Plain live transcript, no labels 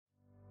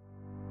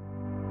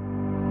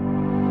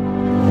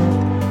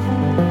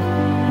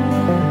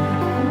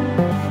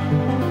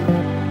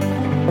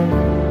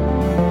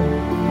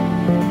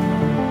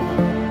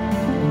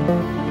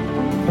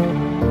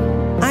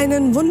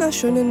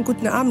wunderschönen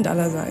guten Abend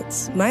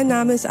allerseits. Mein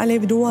Name ist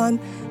Alev Doan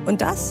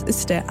und das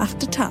ist der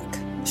 8. Tag.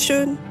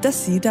 Schön,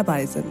 dass Sie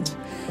dabei sind.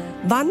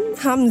 Wann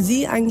haben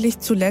Sie eigentlich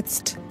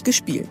zuletzt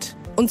gespielt?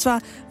 Und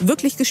zwar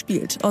wirklich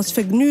gespielt. Aus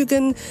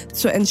Vergnügen,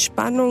 zur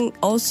Entspannung,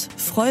 aus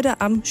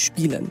Freude am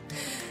Spielen.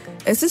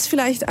 Es ist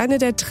vielleicht eine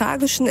der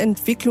tragischen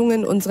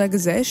Entwicklungen unserer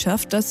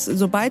Gesellschaft, dass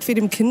sobald wir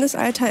dem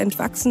Kindesalter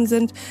entwachsen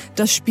sind,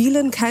 das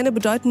Spielen keine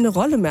bedeutende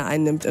Rolle mehr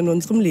einnimmt in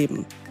unserem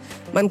Leben.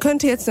 Man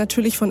könnte jetzt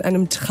natürlich von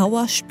einem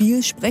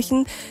Trauerspiel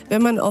sprechen,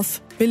 wenn man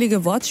auf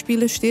billige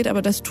Wortspiele steht,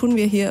 aber das tun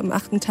wir hier im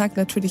 8. Tag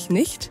natürlich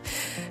nicht.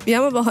 Wir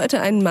haben aber heute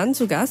einen Mann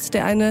zu Gast,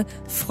 der eine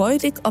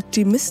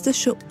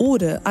freudig-optimistische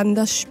Ode an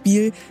das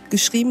Spiel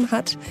geschrieben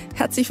hat.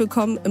 Herzlich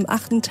willkommen im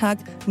 8. Tag,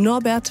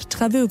 Norbert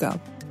Travöger.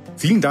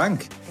 Vielen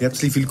Dank.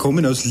 Herzlich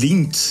willkommen aus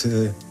Linz.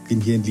 Ich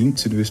bin hier in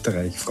Linz in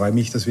Österreich. Ich freue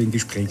mich, dass wir im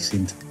Gespräch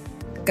sind.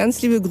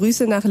 Ganz liebe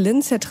Grüße nach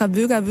Linz. Herr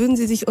Travöger, würden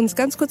Sie sich uns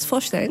ganz kurz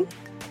vorstellen?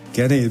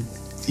 Gerne.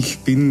 Ich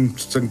bin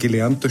sozusagen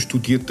gelernter,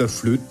 studierter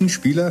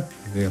Flötenspieler.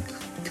 Ich habe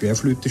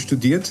Querflöte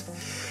studiert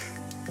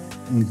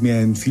und mir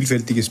ein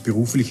vielfältiges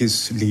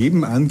berufliches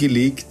Leben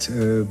angelegt.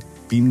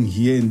 Bin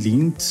hier in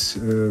Linz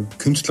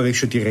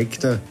künstlerischer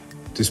Direktor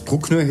des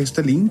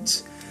Brucknerorchester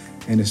Linz,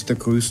 eines der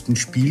größten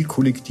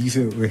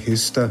spielkollektive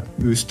Orchester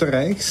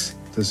Österreichs,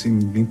 das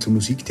im Linzer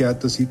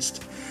Musiktheater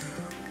sitzt,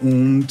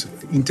 und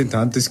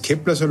Intendant des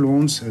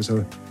Kepler-Salons.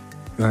 Also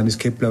Johannes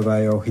Kepler war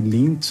ja auch in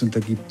Linz und da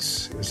gibt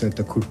es seit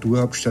der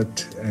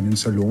Kulturhauptstadt einen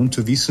Salon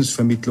zur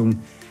Wissensvermittlung,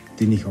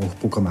 den ich auch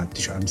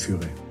programmatisch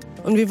anführe.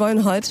 Und wir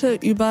wollen heute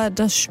über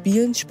das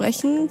Spielen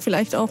sprechen,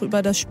 vielleicht auch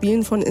über das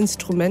Spielen von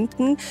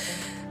Instrumenten.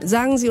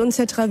 Sagen Sie uns,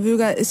 Herr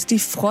Travöger, ist die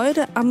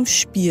Freude am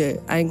Spiel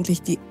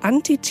eigentlich die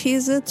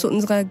Antithese zu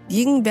unserer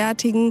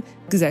gegenwärtigen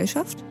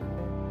Gesellschaft?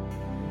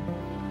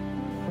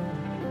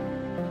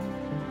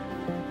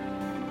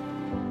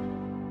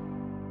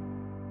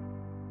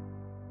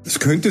 Es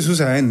könnte so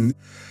sein.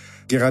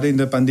 Gerade in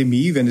der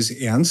Pandemie, wenn es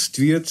ernst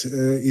wird,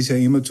 ist ja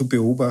immer zu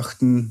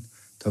beobachten,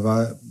 da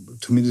war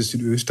zumindest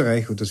in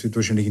Österreich, und das wird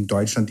wahrscheinlich in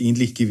Deutschland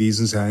ähnlich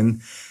gewesen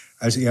sein,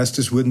 als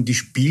erstes wurden die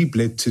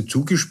Spielplätze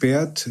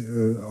zugesperrt,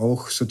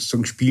 auch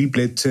sozusagen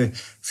Spielplätze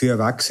für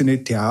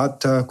Erwachsene,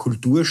 Theater,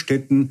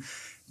 Kulturstätten.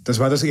 Das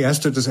war das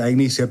Erste, das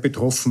eigentlich sehr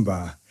betroffen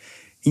war.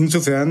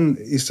 Insofern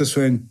ist das so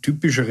ein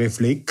typischer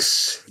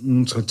Reflex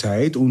unserer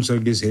Zeit, unserer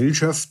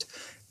Gesellschaft.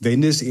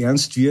 Wenn es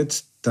ernst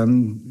wird,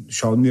 dann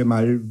schauen wir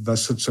mal,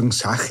 was sozusagen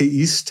Sache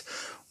ist.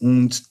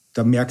 Und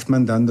da merkt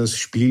man dann das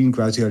Spielen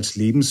quasi als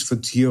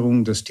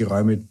Lebensverzierung, dass die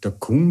Räume der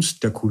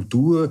Kunst, der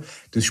Kultur,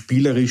 des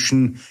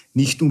Spielerischen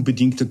nicht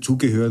unbedingt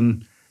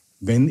dazugehören,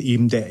 wenn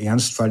eben der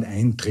Ernstfall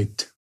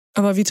eintritt.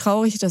 Aber wie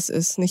traurig das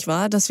ist, nicht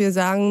wahr? Dass wir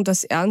sagen,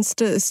 das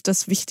Ernste ist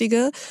das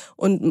Wichtige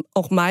und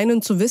auch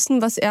meinen zu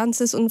wissen, was ernst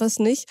ist und was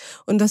nicht.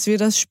 Und dass wir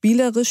das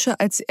Spielerische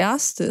als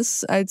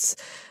erstes, als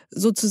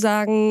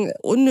sozusagen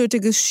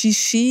unnötiges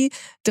Shishi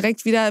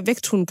direkt wieder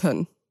wegtun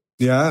können.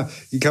 Ja,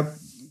 ich glaube,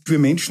 wir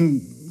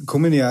Menschen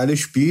kommen ja alle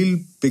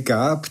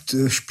spielbegabt,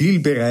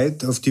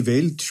 spielbereit auf die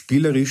Welt.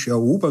 Spielerisch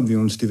erobern wir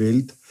uns die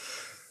Welt.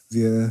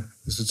 Wir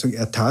sozusagen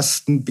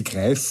ertasten,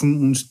 begreifen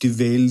uns die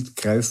Welt,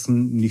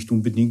 greifen nicht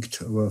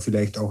unbedingt, aber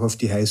vielleicht auch auf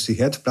die heiße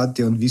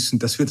Herdplatte und wissen,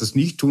 dass wir das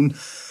nicht tun,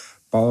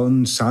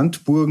 bauen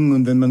Sandburgen.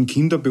 Und wenn man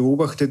Kinder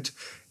beobachtet,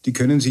 die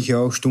können sich ja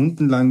auch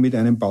stundenlang mit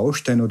einem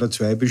Baustein oder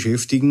zwei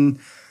beschäftigen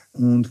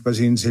und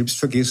quasi in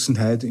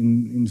Selbstvergessenheit,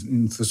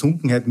 in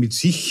Versunkenheit mit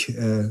sich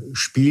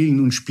spielen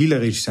und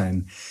spielerisch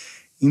sein.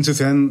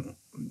 Insofern,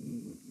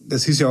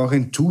 das ist ja auch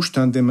ein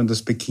Zustand, wenn man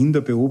das bei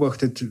Kindern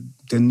beobachtet,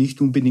 der nicht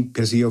unbedingt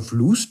per se auf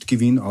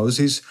Lustgewinn aus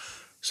ist,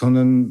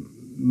 sondern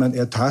man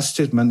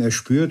ertastet, man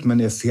erspürt, man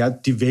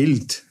erfährt die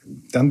Welt.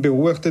 Dann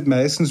beobachtet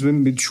meistens, wenn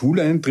man mit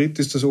Schuleintritt,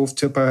 ist das oft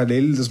sehr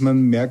parallel, dass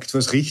man merkt,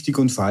 was richtig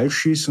und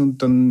falsch ist,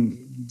 und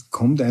dann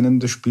kommt einem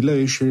das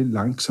Spielerische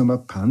langsam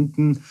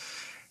abhanden,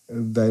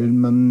 weil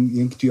man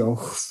irgendwie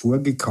auch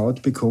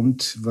vorgekaut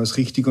bekommt, was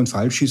richtig und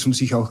falsch ist und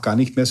sich auch gar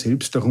nicht mehr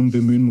selbst darum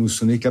bemühen muss.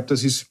 Und ich glaube,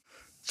 das ist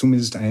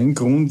zumindest ein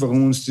Grund,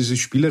 warum uns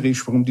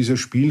warum dieser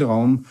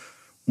Spielraum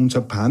uns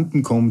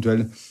abhanden kommt,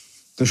 weil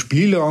der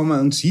Spielraum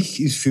an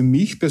sich ist für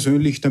mich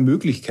persönlich der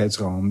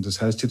Möglichkeitsraum.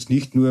 Das heißt jetzt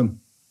nicht nur,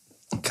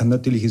 ich kann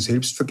natürlich in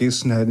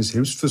Selbstvergessenheit, in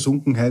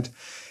Selbstversunkenheit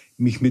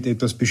mich mit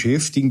etwas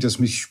beschäftigen, das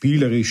mich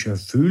spielerisch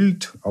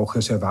erfüllt, auch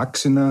als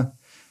Erwachsener.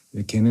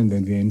 Wir kennen,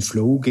 wenn wir in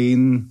Flow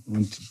gehen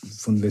und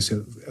von was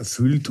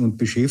erfüllt und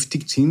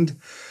beschäftigt sind.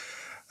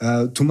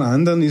 Zum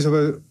anderen ist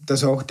aber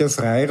das auch der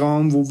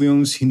Freiraum, wo wir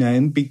uns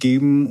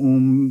hineinbegeben,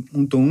 um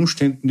unter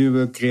Umständen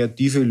über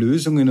kreative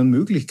Lösungen und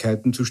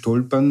Möglichkeiten zu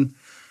stolpern.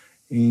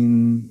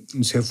 In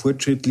sehr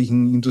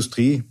fortschrittlichen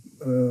Industrie-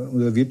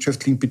 oder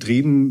wirtschaftlichen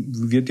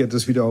Betrieben wird ja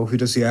das auch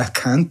wieder sehr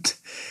erkannt.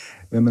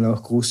 Wenn man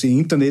auch große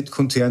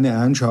Internetkonzerne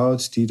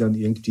anschaut, die dann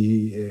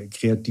irgendwie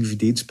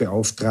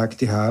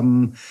Kreativitätsbeauftragte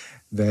haben,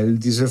 weil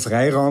dieser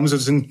Freiraum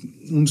sozusagen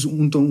uns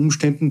unter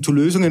Umständen zu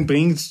Lösungen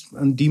bringt,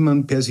 an die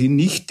man per se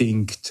nicht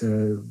denkt.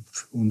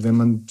 Und wenn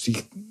man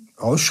sich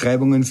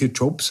Ausschreibungen für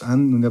Jobs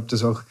und ich habe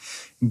das auch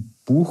im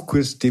Buch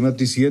kurz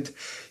thematisiert,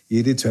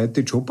 Jede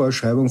zweite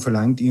Jobausschreibung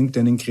verlangt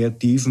irgendeinen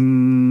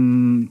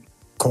kreativen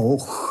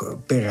Koch,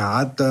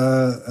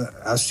 Berater,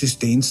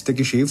 Assistenz der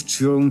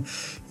Geschäftsführung.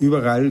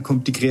 Überall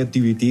kommt die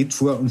Kreativität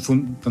vor. Und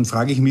dann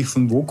frage ich mich,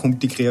 von wo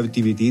kommt die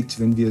Kreativität,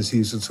 wenn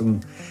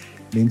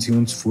sie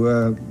uns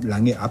vorher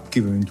lange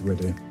abgewöhnt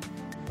wurde.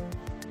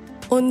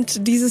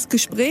 Und dieses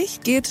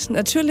Gespräch geht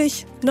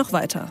natürlich noch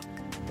weiter.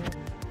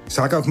 Ich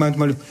sage auch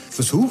manchmal,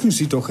 versuchen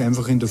Sie doch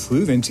einfach in der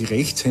Früh, wenn Sie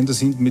Rechtshänder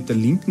sind, mit der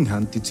linken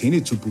Hand die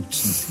Zähne zu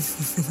putzen.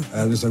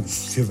 Also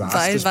für was?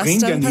 Weil das was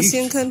bringt dann ja nichts.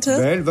 passieren könnte?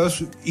 Weil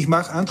ich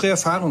mache andere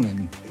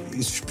Erfahrungen.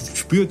 Es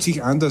spürt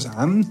sich anders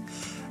an.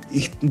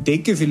 Ich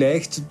entdecke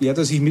vielleicht,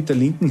 dass ich mit der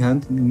linken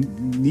Hand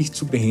nicht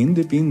so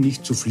behende bin,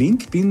 nicht so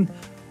flink bin,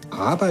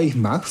 aber ich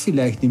mache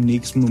vielleicht im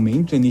nächsten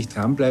Moment, wenn ich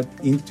dranbleibe,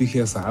 irgendwelche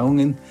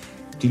Erfahrungen,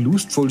 die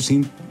lustvoll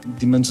sind,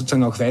 die man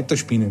sozusagen auch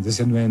weiterspinnen. Das ist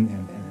ja nur ein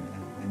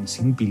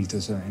Sinnbild,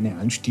 also eine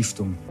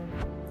Anstiftung.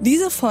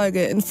 Diese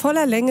Folge in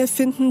voller Länge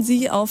finden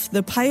Sie auf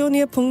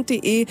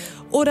thepioneer.de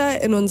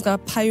oder in unserer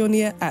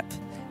Pioneer-App.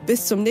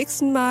 Bis zum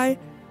nächsten Mal,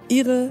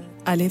 Ihre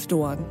Alev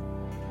Doğan.